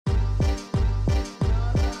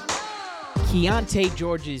Keyonte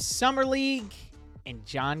George's Summer League, and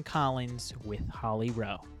John Collins with Holly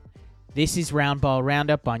Rowe. This is Roundball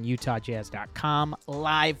Roundup on UtahJazz.com,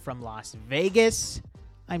 live from Las Vegas.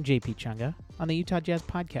 I'm JP Chunga on the Utah Jazz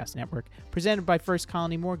Podcast Network, presented by First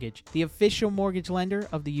Colony Mortgage, the official mortgage lender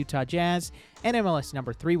of the Utah Jazz, and MLS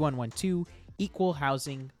number 3112, equal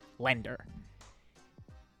housing lender.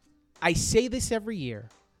 I say this every year,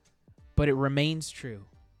 but it remains true.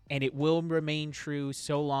 And it will remain true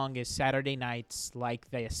so long as Saturday nights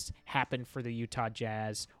like this happen for the Utah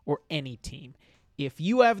Jazz or any team. If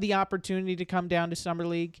you have the opportunity to come down to Summer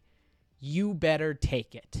League, you better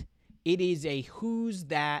take it. It is a who's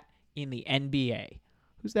that in the NBA.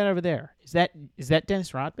 Who's that over there? Is that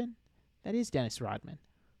Dennis Rodman? That is Dennis Rodman.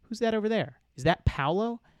 Who's that over there? Is that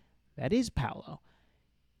Paolo? That is Paolo.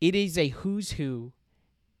 It is a who's who.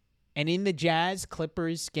 And in the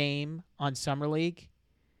Jazz-Clippers game on Summer League,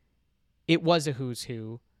 it was a who's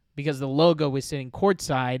who because the logo was sitting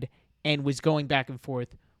courtside and was going back and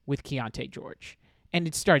forth with Keyonte George. And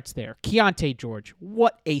it starts there. Keyonte George,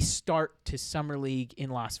 what a start to Summer League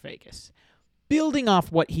in Las Vegas. Building off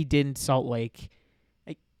what he did in Salt Lake,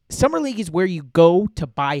 Summer League is where you go to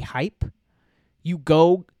buy hype. You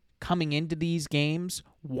go coming into these games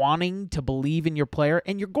wanting to believe in your player,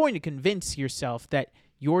 and you're going to convince yourself that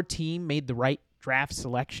your team made the right draft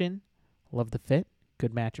selection. Love the fit.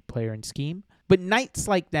 Good matchup player and scheme. But nights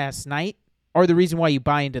like last night are the reason why you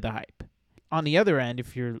buy into the hype. On the other end,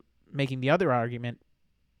 if you're making the other argument,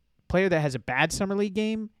 player that has a bad Summer League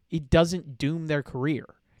game, it doesn't doom their career.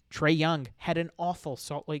 Trae Young had an awful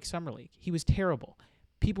Salt Lake Summer League. He was terrible.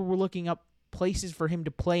 People were looking up places for him to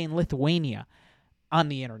play in Lithuania on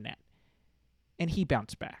the internet. And he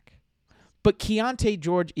bounced back. But Keyonte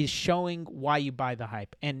George is showing why you buy the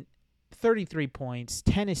hype. And 33 points,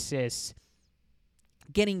 10 assists,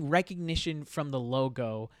 getting recognition from the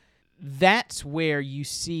logo, that's where you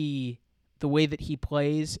see the way that he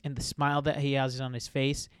plays and the smile that he has on his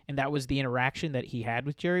face, and that was the interaction that he had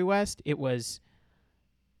with Jerry West. It was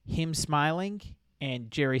him smiling,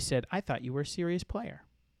 and Jerry said, I thought you were a serious player.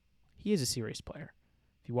 He is a serious player.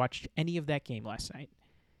 If you watched any of that game last night,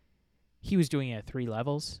 he was doing it at 3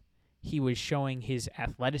 levels. He was showing his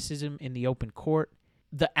athleticism in the open court.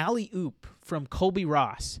 The alley-oop from Colby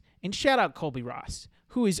Ross, and shout out Colby Ross,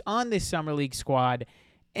 who is on this Summer League squad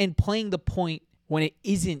and playing the point when it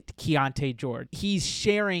isn't Keyonte George. He's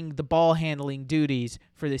sharing the ball handling duties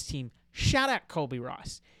for this team. Shout out Colby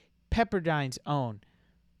Ross, Pepperdine's own.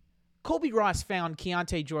 Colby Ross found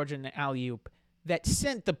Keyonte George in the alley-oop that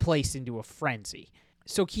sent the place into a frenzy.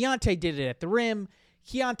 So Keyonte did it at the rim.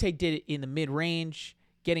 Keyonte did it in the mid-range,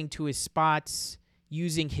 getting to his spots,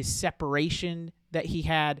 using his separation that he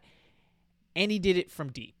had, and he did it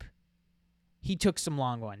from deep. He took some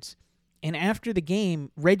long ones. And after the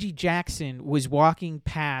game, Reggie Jackson was walking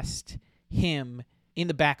past him in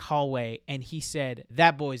the back hallway, and he said,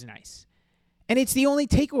 that boy's nice. And it's the only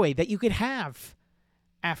takeaway that you could have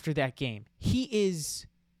after that game. He is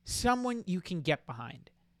someone you can get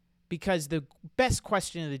behind, because the best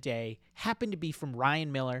question of the day happened to be from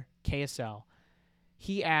Ryan Miller, KSL.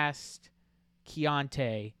 He asked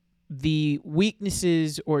Keyonte, the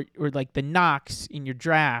weaknesses or like the knocks in your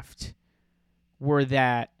draft were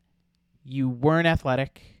that you weren't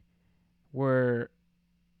athletic, were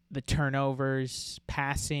the turnovers,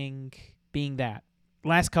 passing, being that.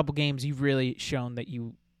 Last couple games, you've really shown that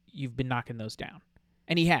you've been knocking those down.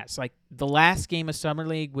 And he has. Like, the last game of Summer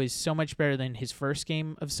League was so much better than his first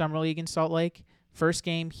game of Summer League in Salt Lake. First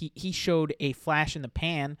game, he showed a flash in the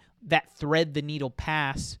pan. That thread-the-needle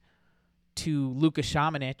pass to Luka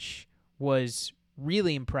Šamanić was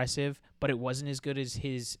really impressive, but it wasn't as good as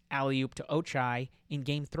his alley-oop to Ochai in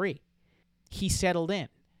Game 3. He settled in.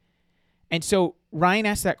 And so Ryan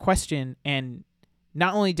asked that question, and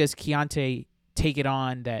not only does Keyonte take it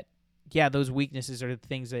on that, yeah, those weaknesses are the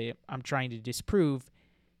things that I'm trying to disprove,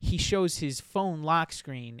 he shows his phone lock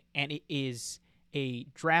screen, and it is a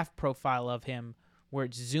draft profile of him where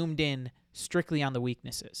it's zoomed in strictly on the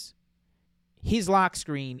weaknesses. His lock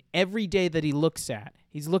screen, every day that he looks at,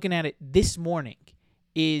 he's looking at it this morning,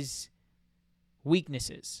 is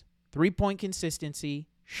weaknesses. 3-point consistency,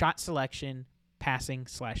 shot selection,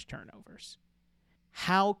 passing/turnovers.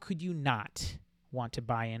 How could you not want to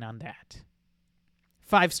buy in on that?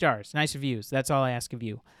 5 stars, nice reviews. That's all I ask of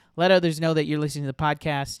you. Let others know that you're listening to the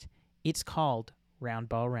podcast. It's called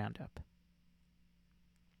Roundball Roundup.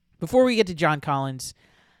 Before we get to John Collins,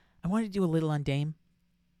 I wanted to do a little on Dame,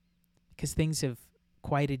 because things have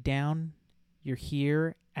quieted down. You're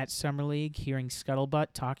here at Summer League hearing scuttlebutt,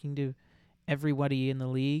 talking to everybody in the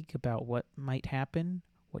league about what might happen,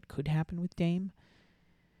 what could happen with Dame.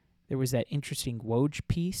 there was that interesting Woj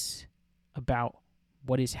piece about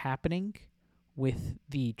what is happening with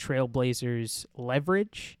the Trailblazers'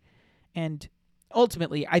 leverage. And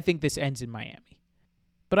ultimately, I think this ends in Miami.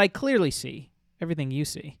 But I clearly see everything you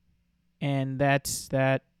see, and that's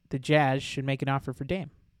that the Jazz should make an offer for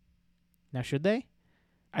Dame. Now, should they?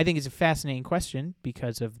 I think it's a fascinating question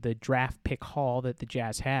because of the draft pick haul that the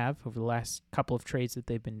Jazz have over the last couple of trades that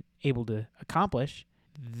they've been able to accomplish.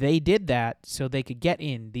 They did that so they could get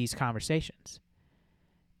in these conversations.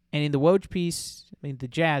 And in the Woj piece, the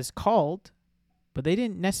Jazz called, but they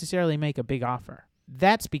didn't necessarily make a big offer.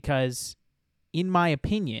 That's because, in my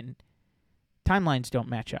opinion, timelines don't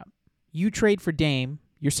match up. You trade for Dame,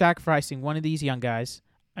 you're sacrificing one of these young guys.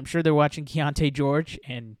 I'm sure they're watching Keyonte George,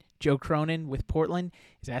 and Joe Cronin with Portland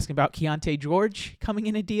is asking about Keyonte George coming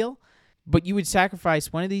in a deal. But you would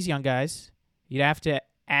sacrifice one of these young guys. You'd have to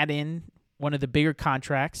add in one of the bigger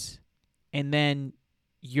contracts, and then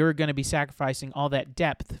you're going to be sacrificing all that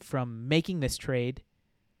depth from making this trade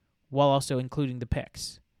while also including the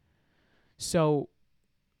picks. So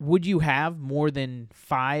would you have more than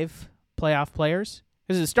 5 playoff players?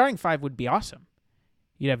 Because the starting 5 would be awesome.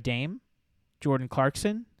 You'd have Dame, Jordan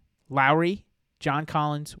Clarkson, Lowry, John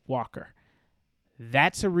Collins, Walker.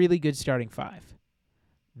 That's a really good starting 5.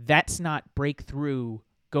 That's not breakthrough,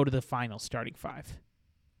 go to the final starting 5,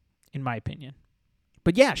 in my opinion.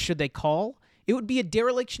 But yeah, should they call? It would be a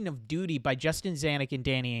dereliction of duty by Justin Zanuck and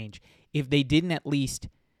Danny Ainge if they didn't at least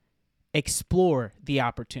explore the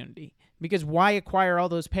opportunity. Because why acquire all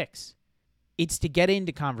those picks? It's to get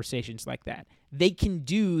into conversations like that. They can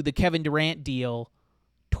do the Kevin Durant deal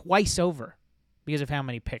twice over because of how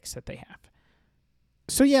many picks that they have.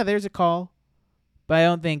 So yeah, there's a call, but I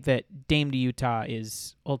don't think that Dame to Utah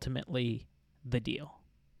is ultimately the deal.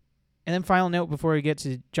 And then final note before we get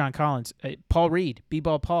to John Collins, Paul Reed,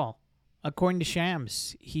 B-Ball Paul. According to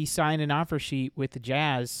Shams, he signed an offer sheet with the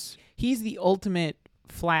Jazz. He's the ultimate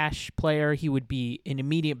flash player. He would be an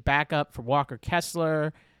immediate backup for Walker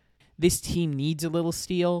Kessler. This team needs a little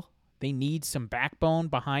steal. They need some backbone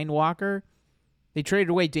behind Walker. They traded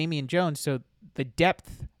away Damian Jones, so the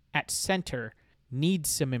depth at center needs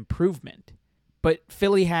some improvement. But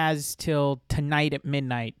Philly has till tonight at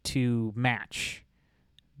midnight to match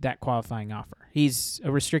that qualifying offer. He's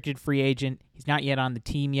a restricted free agent. He's not yet on the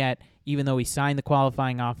team yet, even though he signed the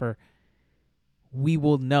qualifying offer. We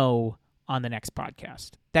will know on the next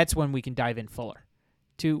podcast. That's when we can dive in fuller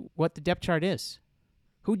to what the depth chart is.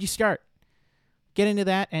 Who'd you start? Get into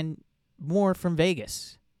that and more from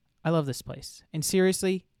Vegas. I love this place. And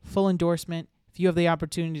seriously, full endorsement. If you have the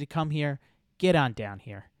opportunity to come here, get on down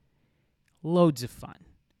here. Loads of fun.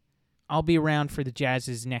 I'll be around for the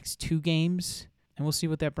Jazz's next 2 games, and we'll see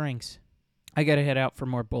what that brings. I got to head out for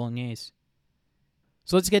more bolognese.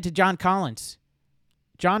 So let's get to John Collins.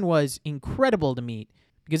 John was incredible to meet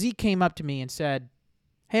because he came up to me and said,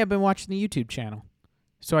 "Hey, I've been watching the YouTube channel.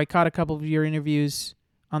 So I caught a couple of your interviews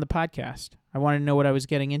on the podcast. I wanted to know what I was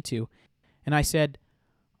getting into." And I said,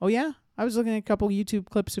 "Oh yeah, I was looking at a couple of YouTube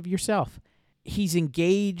clips of yourself." He's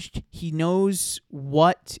engaged. He knows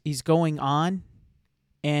what is going on.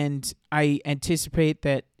 And I anticipate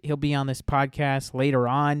that he'll be on this podcast later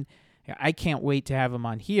on. I can't wait to have him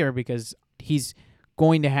on here because he's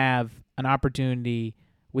going to have an opportunity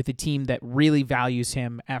with a team that really values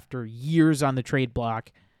him after years on the trade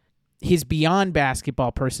block. His beyond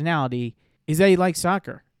basketball personality is that he likes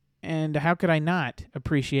soccer. And how could I not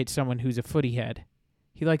appreciate someone who's a footy head?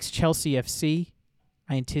 He likes Chelsea FC.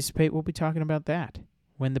 I anticipate we'll be talking about that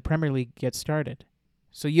when the Premier League gets started.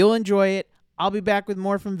 So you'll enjoy it. I'll be back with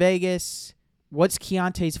more from Vegas. What's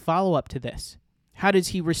Keyonte's follow-up to this? How does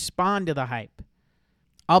he respond to the hype?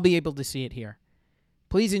 I'll be able to see it here.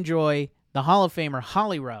 Please enjoy the Hall of Famer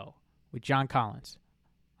Holly Rowe with John Collins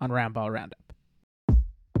on Roundball Roundup.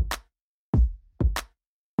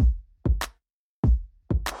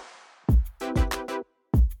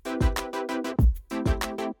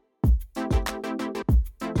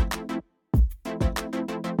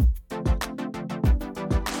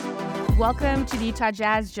 Welcome to the Utah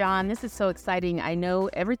Jazz, John. This is so exciting. I know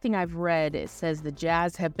everything I've read, it says the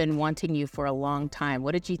Jazz have been wanting you for a long time.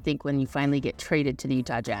 What did you think when you finally get traded to the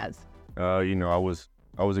Utah Jazz? I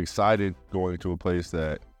was excited going to a place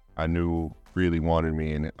that I knew really wanted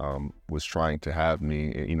me and was trying to have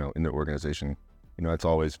me, in the organization. It's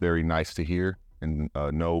always very nice to hear and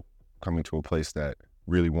know coming to a place that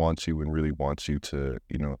really wants you and really wants you to,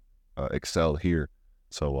 excel here.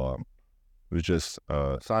 So it was just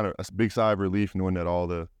a big sigh of relief knowing that all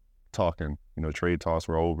the talking, trade talks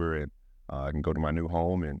were over and I can go to my new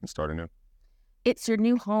home and start anew. It's your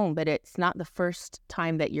new home, but it's not the first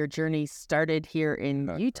time that your journey started here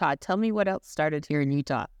in Utah. Tell me what else started here in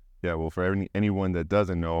Utah. Yeah, well, for anyone that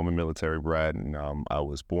doesn't know, I'm a military brat, and I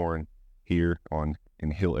was born here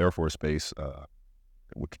in Hill Air Force Base.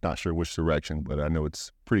 Not sure which direction, but I know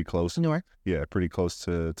it's pretty close. North. Yeah, pretty close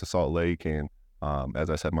to Salt Lake. And as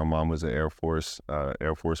I said, my mom was an Air Force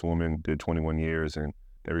woman, did 21 years, and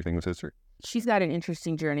everything was history. She's got an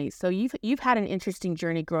interesting journey. So you've had an interesting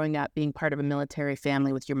journey growing up, being part of a military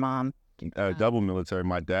family with your mom. Double military.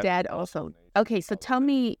 My dad also. Okay, so tell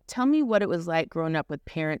me what it was like growing up with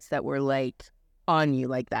parents that were like on you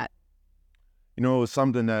like that. You know, it was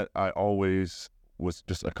something that I always was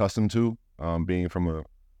just accustomed to, being from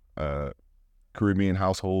a Caribbean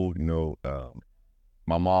household. You know,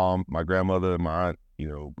 my mom, my grandmother, my aunt, you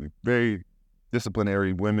know, very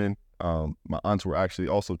disciplinary women. My aunts were actually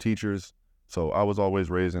also teachers. So I was always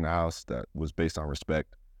raised in a house that was based on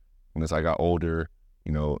respect. And as I got older,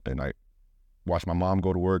 you know, and I watched my mom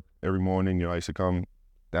go to work every morning, you know, I used to come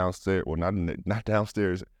downstairs, well, not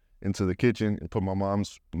downstairs, into the kitchen and put my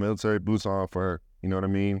mom's military boots on for her, you know what I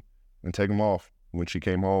mean? And take them off when she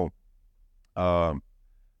came home.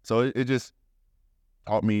 So it just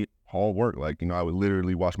taught me hard work. Like, you know, I would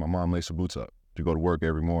literally watch my mom lace her boots up to go to work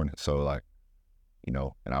every morning. So like, you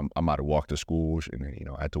know, and I might have walked to school and then, you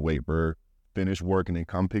know, I had to wait for her, finish work, and then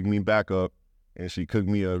come pick me back up. And she cooked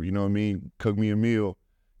me you know what I mean? Cooked me a meal.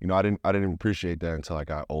 You know, I didn't appreciate that until I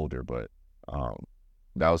got older, but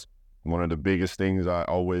that was one of the biggest things I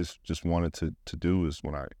always just wanted to do. Is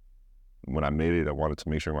when I made it, I wanted to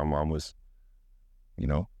make sure my mom was, you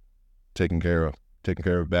know, taken care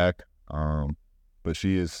of back. But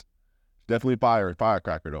she is definitely a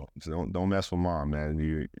firecracker though. So don't mess with mom, man.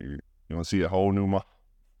 You don't see a whole new mom.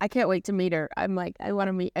 I can't wait to meet her. I'm like, I want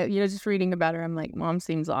to meet, you know, just reading about her, I'm like, mom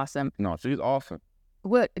seems awesome. No, she's awesome.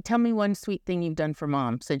 Tell me one sweet thing you've done for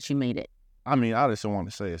mom since you made it. I mean, I just don't want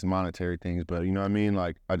to say it's monetary things, but you know what I mean?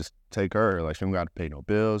 Like, I just take her, like, she don't got to pay no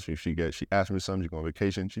bills. If she asks me something, she go on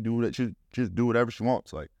vacation, she just do whatever she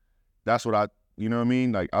wants. Like, that's what you know what I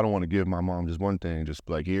mean? Like, I don't want to give my mom just one thing, just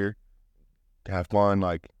like, here, have fun,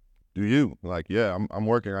 like, do you. Like, yeah, I'm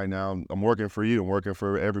working right now. I'm working for you. I'm working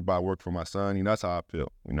for everybody. I work for my son. You know, that's how I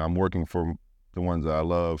feel. You know, I'm working for the ones that I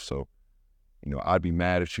love. So, you know, I'd be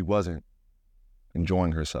mad if she wasn't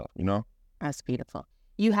enjoying herself, you know? That's beautiful.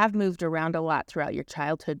 You have moved around a lot throughout your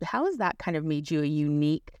childhood. How has that kind of made you a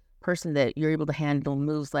unique person that you're able to handle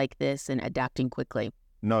moves like this and adapting quickly?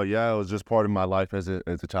 No, yeah, it was just part of my life as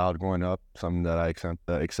a child growing up, something that I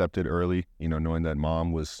accepted early, you know, knowing that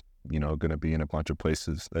mom was, you know, going to be in a bunch of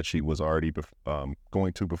places that she was already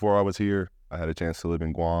going to before I was here. I had a chance to live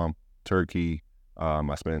in Guam, Turkey.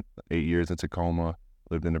 I spent 8 years in Tacoma,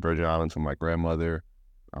 lived in the Virgin Islands with my grandmother,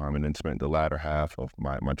 and then spent the latter half of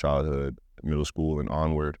my childhood, middle school and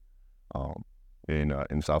onward,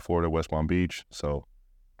 in South Florida, West Palm Beach. So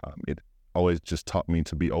it always just taught me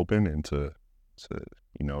to be open and to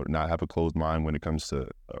you know, not have a closed mind when it comes to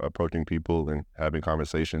approaching people and having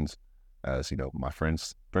conversations. As you know, my friend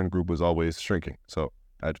group was always shrinking, so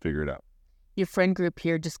I had to figure it out. Your friend group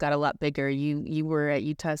here just got a lot bigger. You were at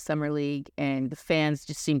Utah Summer League, and the fans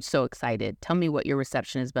just seemed so excited. Tell me what your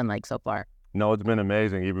reception has been like so far. No, it's been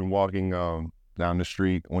amazing. Even walking down the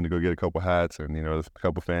street, went to go get a couple hats, and you know, a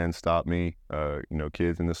couple fans stopped me. You know,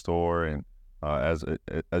 kids in the store, and as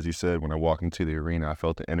you said, when I walked into the arena, I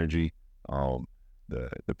felt the energy.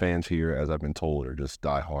 The fans here, as I've been told, are just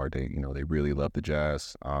diehard. They really love the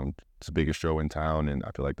Jazz. It's the biggest show in town, and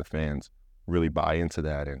I feel like the fans really buy into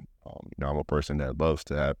that. And you know, I'm a person that loves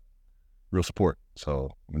to have real support, so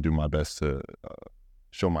I'm gonna do my best to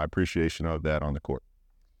show my appreciation of that on the court.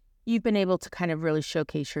 You've been able to kind of really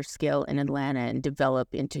showcase your skill in Atlanta and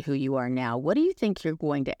develop into who you are now. What do you think you're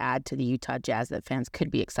going to add to the Utah Jazz that fans could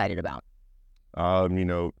be excited about? You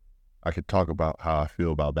know, I could talk about how I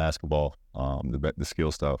feel about basketball, the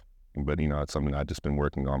skill stuff, but you know, it's something I've just been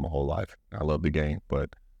working on my whole life. I love the game, but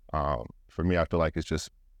for me, I feel like it's just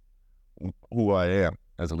who I am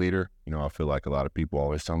as a leader. You know, I feel like a lot of people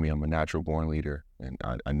always tell me I'm a natural born leader, and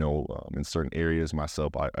I know in certain areas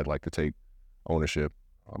myself, I'd like to take ownership.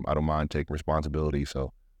 I don't mind taking responsibility,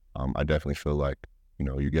 so I definitely feel like, you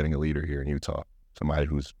know, you're getting a leader here in Utah, somebody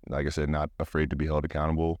who's, like I said, not afraid to be held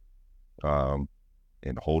accountable,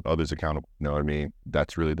 and hold others accountable. You know what I mean?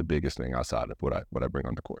 That's really the biggest thing outside of what I bring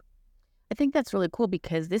on the court. I think that's really cool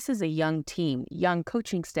because this is a young team, young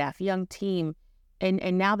coaching staff, young team.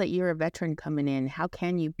 And now that you're a veteran coming in, how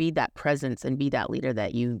can you be that presence and be that leader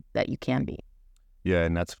that you can be? Yeah,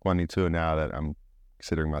 and that's funny too, now that I'm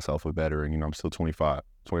considering myself a veteran. You know, I'm still 25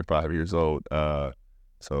 years old.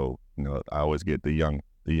 So, you know, I always get the young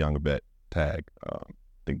vet tag. I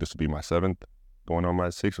think this will be my 7th, going on my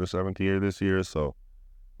 6th or 7th year this year. So,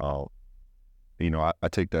 I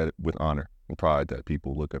take that with honor and pride that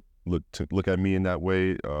people look at me in that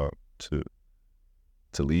way to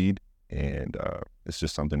lead, and it's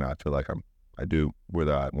just something I feel like I do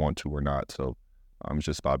whether I want to or not. So it's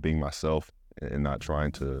just about being myself and not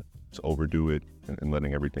trying to overdo it and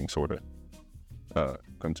letting everything sort of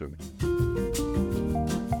come to me.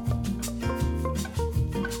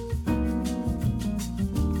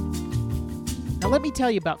 Now let me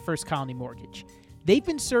tell you about First Colony Mortgage. They've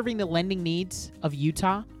been serving the lending needs of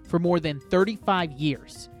Utah for more than 35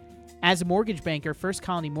 years. As a mortgage banker, First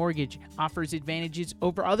Colony Mortgage offers advantages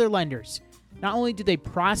over other lenders. Not only do they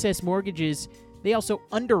process mortgages, they also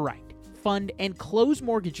underwrite, fund, and close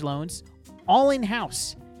mortgage loans all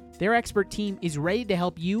in-house. Their expert team is ready to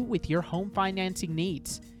help you with your home financing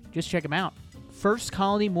needs. Just check them out. First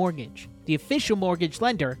Colony Mortgage, the official mortgage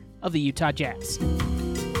lender of the Utah Jazz.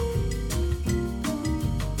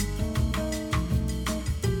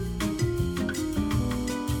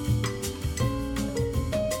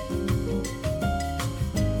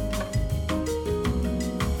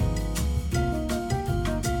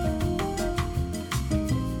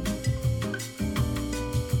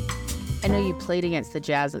 I know you played against the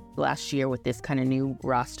Jazz last year with this kind of new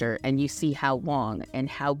roster, and you see how long and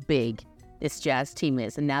how big this Jazz team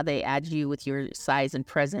is. And now they add you with your size and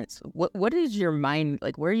presence. What is your mind,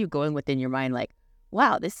 like, where are you going within your mind? Like,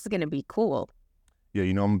 wow, this is going to be cool. Yeah,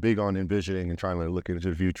 I'm big on envisioning and trying to look into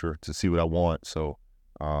the future to see what I want. So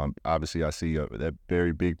obviously I see that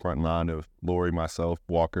very big front line of Lori, myself,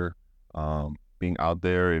 Walker, being out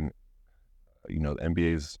there. And, the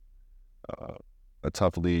NBA is a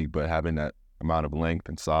tough league, but having that amount of length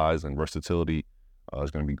and size and versatility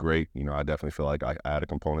is going to be great. I definitely feel like I add a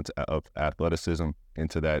component of athleticism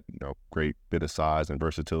into that, great bit of size and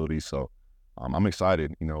versatility. So I'm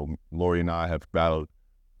excited. Lori and I have battled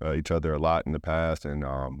each other a lot in the past, and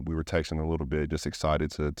we were texting a little bit, just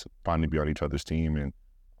excited to finally be on each other's team and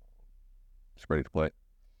just ready to play.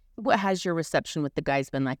 What has your reception with the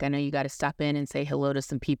guys been like? I know you got to stop in and say hello to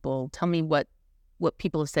some people. Tell me what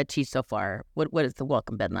people have said to you so far. What has the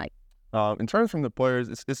welcome been like? In terms from the players,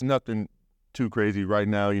 it's nothing too crazy right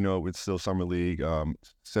now. It's still summer league.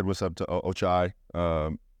 Said what's up to Ochai,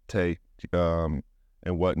 Tay, and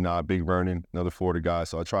whatnot. Big Vernon, another Florida guy.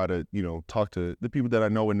 So I try to talk to the people that I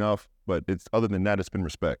know enough. But it's other than that, it's been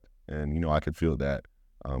respect, and I could feel that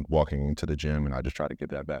walking into the gym, and I just try to get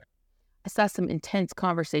that back. I saw some intense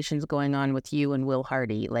conversations going on with you and Will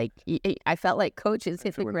Hardy. Like, I felt like coaches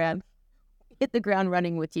hit the ground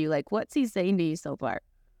running with you. Like, what's he saying to you so far?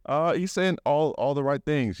 He's saying all the right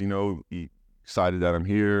things. He excited that I'm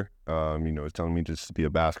here. He's telling me just to be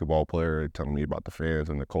a basketball player, telling me about the fans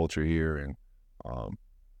and the culture here. And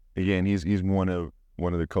again, he's one of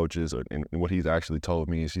the coaches, and what he's actually told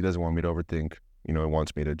me is he doesn't want me to overthink. He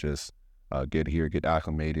wants me to just get here, get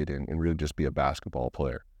acclimated, and really just be a basketball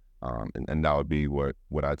player. And that would be what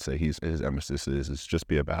I'd say his emphasis is just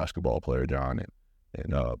be a basketball player, John,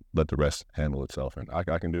 and let the rest handle itself. And I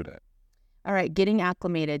can do that. All right, getting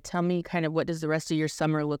acclimated. Tell me kind of what does the rest of your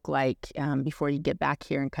summer look like before you get back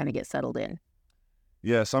here and kind of get settled in?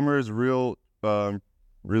 Yeah, summer is really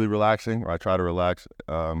relaxing. Or I try to relax.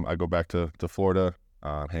 I go back to Florida,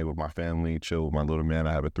 hang with my family, chill with my little man.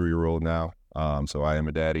 I have a 3-year-old now, so I am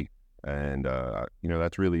a daddy. And,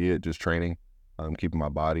 that's really it, just training, keeping my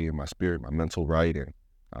body and my spirit, my mental right, and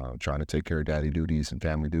trying to take care of daddy duties and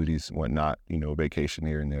family duties and whatnot, vacation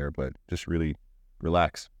here and there, but just really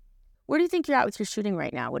relax. Where do you think you're at with your shooting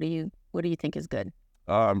right now? What do you think is good?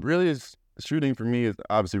 Really, shooting for me is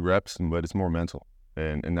obviously reps, but it's more mental,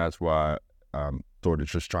 and that's why I'm sort of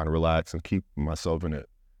just trying to relax and keep myself in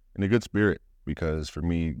a good spirit. Because for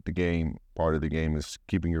me, part of the game is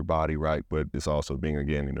keeping your body right, but it's also being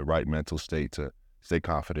again in the right mental state to stay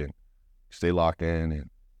confident, stay locked in, and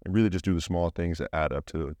really just do the small things that add up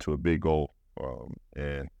to a big goal.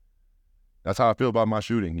 And that's how I feel about my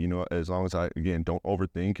shooting. As long as I, again, don't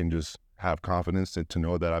overthink and just have confidence to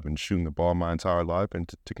know that I've been shooting the ball my entire life and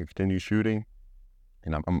to continue shooting.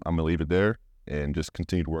 And I'm going to leave it there and just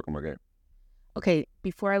continue to work on my game. Okay,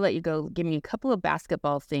 before I let you go, give me a couple of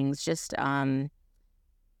basketball things. Just, I know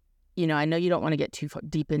you don't want to get too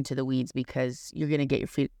deep into the weeds because you're going to get your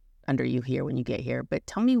feet under you here when you get here. But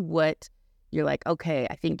tell me what you're like, okay,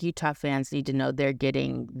 I think Utah fans need to know they're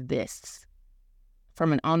getting this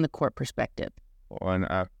from an on-the-court perspective. And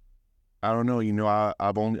I don't know. I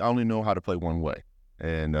only know how to play one way.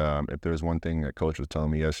 And if there's one thing that Coach was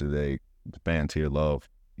telling me yesterday, the fans here love,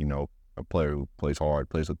 a player who plays hard,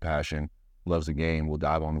 plays with passion, loves the game, will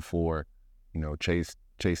dive on the floor, chase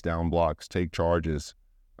chase down blocks, take charges.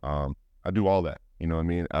 I do all that, you know what I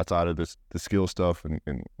mean? Outside of the skill stuff and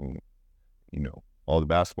you know, all the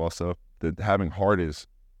basketball stuff, having heart is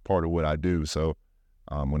part of what I do. So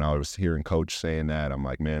when I was hearing Coach saying that, I'm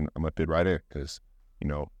like, man, I'm gonna fit right in because, you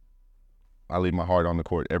know, I leave my heart on the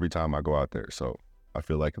court every time I go out there. So I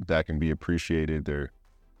feel like if that can be appreciated,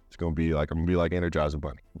 it's gonna be like, I'm gonna be like Energizer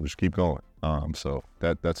Bunny. We'll just keep going. So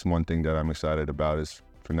that's one thing that I'm excited about, is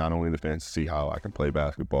for not only the fans to see how I can play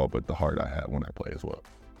basketball, but the heart I have when I play as well.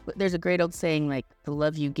 There's a great old saying, like, the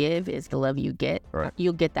love you give is the love you get. Right.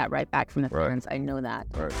 You'll get that right back from the Right. fans. I know that.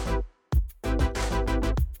 Right.